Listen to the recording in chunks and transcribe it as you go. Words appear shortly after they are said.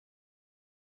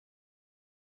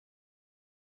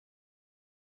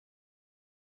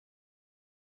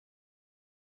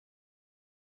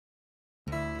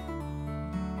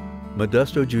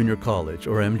Modesto Junior College,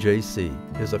 or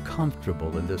MJC, is a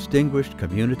comfortable and distinguished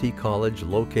community college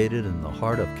located in the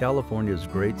heart of California's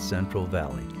Great Central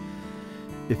Valley.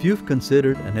 If you've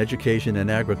considered an education in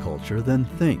agriculture, then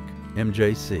think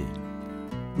MJC.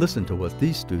 Listen to what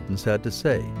these students had to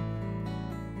say.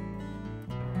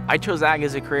 I chose ag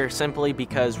as a career simply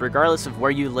because regardless of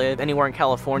where you live, anywhere in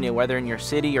California, whether in your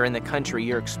city or in the country,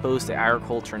 you're exposed to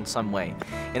agriculture in some way.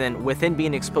 And then within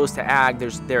being exposed to ag,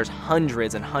 there's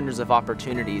hundreds and hundreds of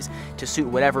opportunities to suit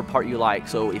whatever part you like.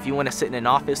 So if you want to sit in an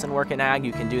office and work in ag,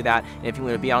 you can do that. And if you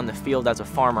want to be out in the field as a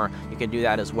farmer, you can do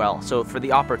that as well. So for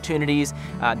the opportunities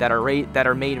that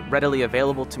are made readily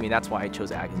available to me, that's why I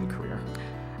chose ag as a career.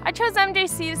 I chose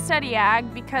MJC to study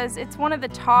ag because it's one of the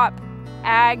top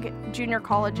ag junior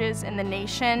colleges in the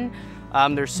nation.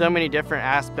 There's so many different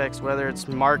aspects, whether it's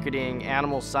marketing,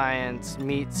 animal science,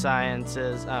 meat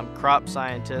sciences, crop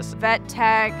scientists, Vet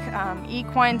tech,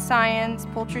 equine science,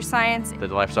 poultry science. The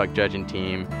livestock judging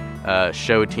team,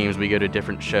 show teams, we go to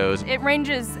different shows. It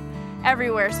ranges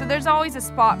everywhere, so there's always a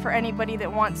spot for anybody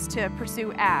that wants to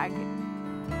pursue ag.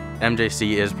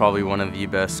 MJC is probably one of the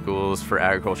best schools for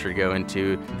agriculture to go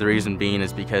into. The reason being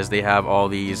is because they have all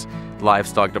these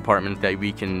livestock departments that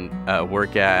we can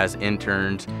work at as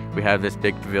interns. We have this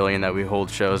big pavilion that we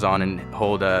hold shows on and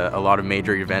hold a lot of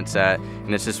major events at,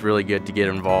 and it's just really good to get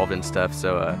involved in stuff,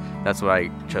 so that's why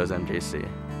I chose MJC.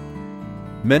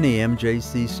 Many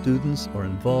MJC students are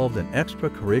involved in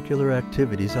extracurricular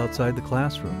activities outside the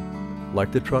classroom,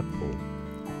 like the truck pull,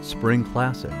 Spring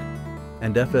Classic,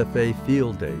 and FFA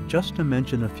Field Day, just to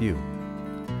mention a few.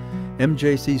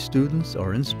 MJC students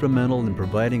are instrumental in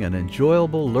providing an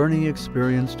enjoyable learning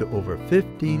experience to over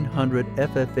 1,500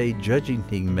 FFA judging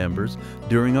team members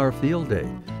during our field day.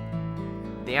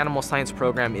 The animal science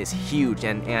program is huge,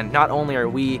 and not only are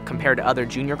we compared to other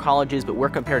junior colleges, but we're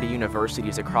compared to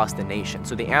universities across the nation.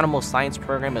 So the animal science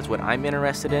program is what I'm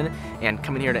interested in, and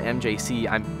coming here to MJC,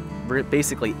 I'm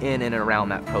basically in and around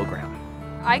that program.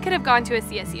 I could have gone to a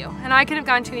CSU, and I could have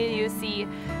gone to a UC,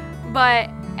 but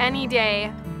any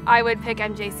day I would pick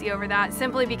MJC over that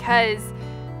simply because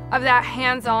of that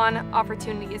hands-on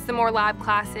opportunities, the more lab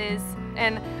classes.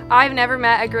 And I've never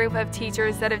met a group of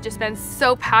teachers that have just been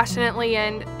so passionately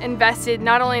and invested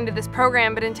not only into this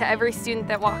program, but into every student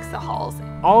that walks the halls.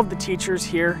 All of the teachers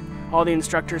here, all the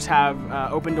instructors have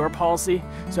open door policy.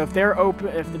 So if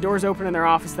the door's open in their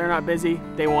office, they're not busy,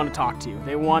 they want to talk to you.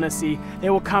 They want to see, they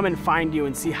will come and find you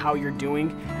and see how you're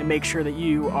doing and make sure that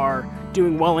you are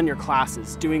doing well in your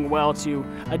classes, doing well to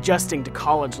adjusting to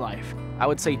college life. I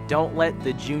would say don't let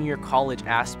the junior college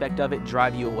aspect of it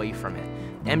drive you away from it.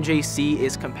 MJC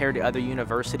is compared to other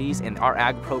universities, and our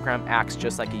ag program acts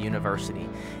just like a university.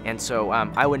 And so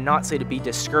I would not say to be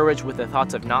discouraged with the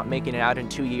thoughts of not making it out in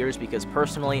 2 years, because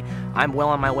personally, I'm well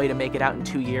on my way to make it out in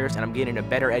 2 years, and I'm getting a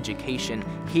better education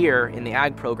here in the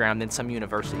ag program than some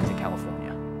universities in California.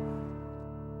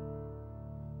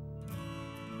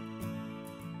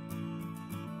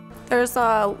 There's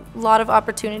a lot of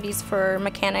opportunities for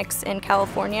mechanics in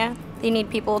California. They need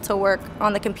people to work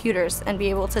on the computers and be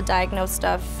able to diagnose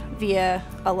stuff via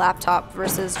a laptop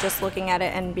versus just looking at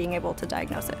it and being able to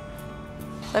diagnose it.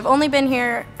 I've only been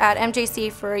here at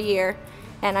MJC for a year,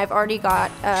 and I've already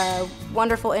got a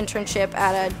wonderful internship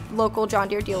at a local John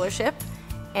Deere dealership,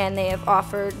 and they have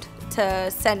offered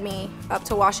to send me up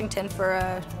to Washington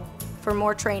for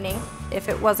more training. If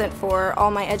it wasn't for all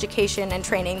my education and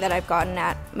training that I've gotten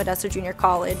at Modesto Junior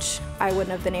College, I wouldn't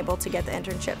have been able to get the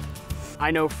internship. I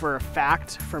know for a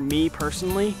fact, for me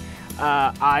personally,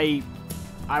 I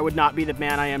would not be the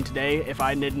man I am today if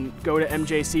I didn't go to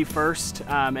MJC first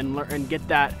and get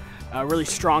that really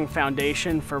strong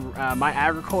foundation for my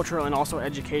agricultural and also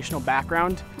educational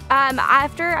background.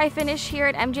 After I finish here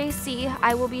at MJC,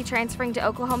 I will be transferring to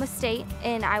Oklahoma State,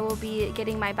 and I will be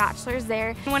getting my bachelor's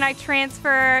there. When I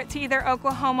transfer to either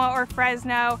Oklahoma or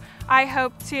Fresno, I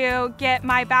hope to get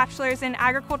my bachelor's in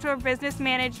agricultural business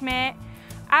management.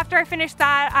 After I finish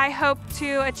that, I hope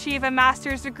to achieve a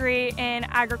master's degree in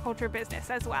agriculture business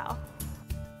as well.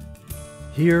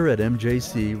 Here at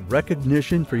MJC,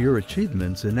 recognition for your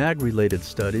achievements in ag-related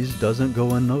studies doesn't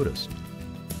go unnoticed.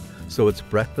 So it's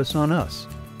breakfast on us.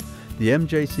 The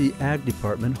MJC Ag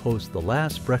Department hosts the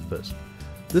last breakfast.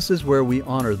 This is where we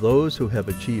honor those who have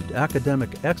achieved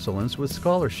academic excellence with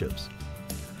scholarships.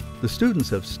 The students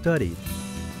have studied,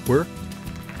 worked,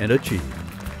 and achieved.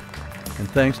 And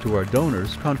thanks to our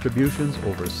donors' contributions,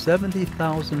 over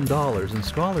 $70,000 in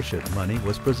scholarship money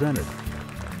was presented.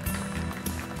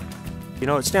 You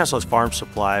know, at Stanislaus Farm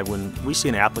Supply, when we see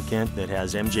an applicant that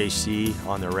has MJC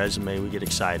on their resume, we get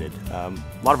excited. A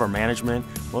lot of our management,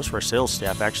 most of our sales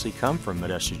staff actually come from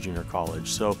Modesto Junior College,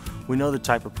 so we know the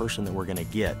type of person that we're going to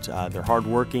get. They're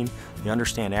hardworking, they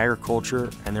understand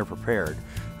agriculture, and they're prepared.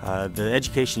 The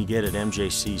education you get at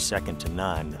MJC is second to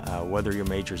none. Whether your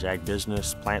major is ag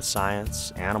business, plant science,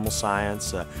 animal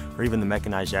science, or even the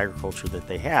mechanized agriculture that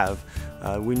they have,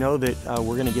 we know that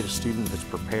we're going to get a student that's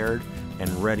prepared and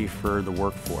ready for the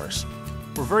workforce.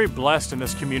 We're very blessed in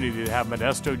this community to have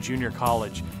Modesto Junior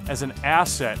College as an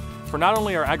asset for not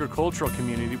only our agricultural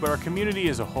community, but our community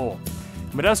as a whole.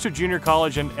 Modesto Junior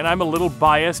College, and I'm a little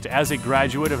biased as a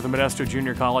graduate of the Modesto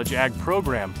Junior College Ag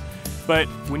program, but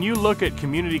when you look at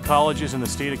community colleges in the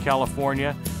state of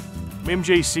California,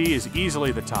 MJC is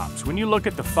easily the tops. When you look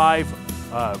at the 5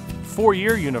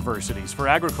 four-year universities for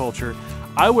agriculture,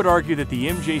 I would argue that the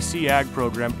MJC Ag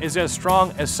program is as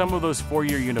strong as some of those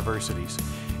 4-year universities.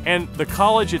 And the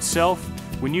college itself,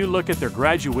 when you look at their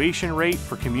graduation rate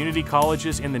for community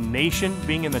colleges in the nation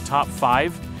being in the top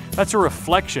 5, that's a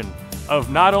reflection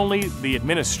of not only the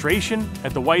administration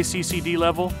at the YCCD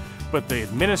level, but the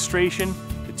administration,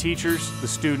 the teachers, the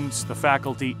students, the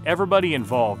faculty, everybody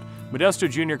involved. Modesto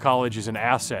Junior College is an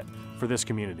asset for this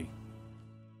community.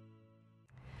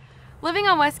 Living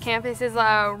on West Campus is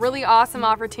a really awesome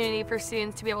opportunity for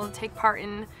students to be able to take part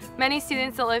in. Many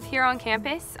students that live here on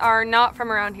campus are not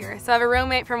from around here. So I have a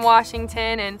roommate from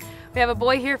Washington, and we have a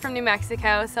boy here from New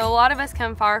Mexico. So a lot of us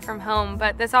come far from home,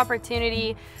 but this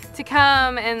opportunity to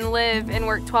come and live and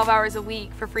work 12 hours a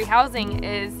week for free housing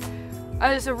is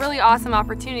a really awesome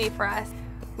opportunity for us.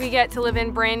 We get to live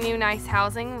in brand new nice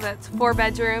housing that's 4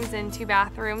 bedrooms and 2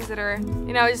 bathrooms that are,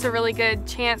 just a really good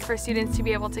chance for students to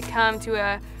be able to come to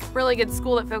a really good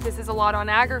school that focuses a lot on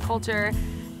agriculture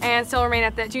and still remain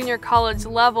at that junior college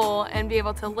level and be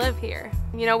able to live here.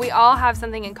 We all have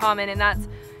something in common, and that's,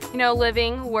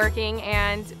 living, working,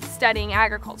 and studying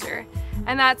agriculture.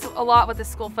 And that's a lot what the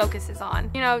school focuses on.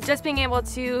 Just being able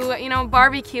to,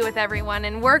 barbecue with everyone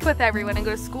and work with everyone and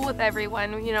go to school with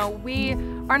everyone. We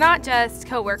are not just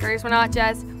co-workers, we're not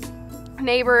just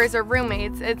neighbors or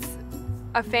roommates. It's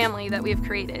a family that we've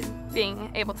created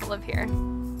being able to live here.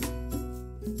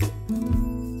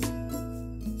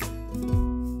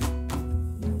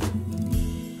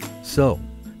 So,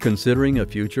 considering a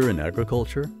future in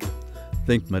agriculture?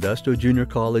 Think Modesto Junior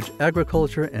College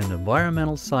Agriculture and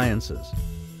Environmental Sciences.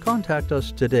 Contact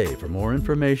us today for more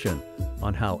information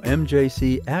on how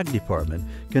MJC Ag Department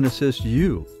can assist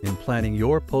you in planning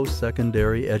your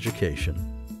post-secondary education.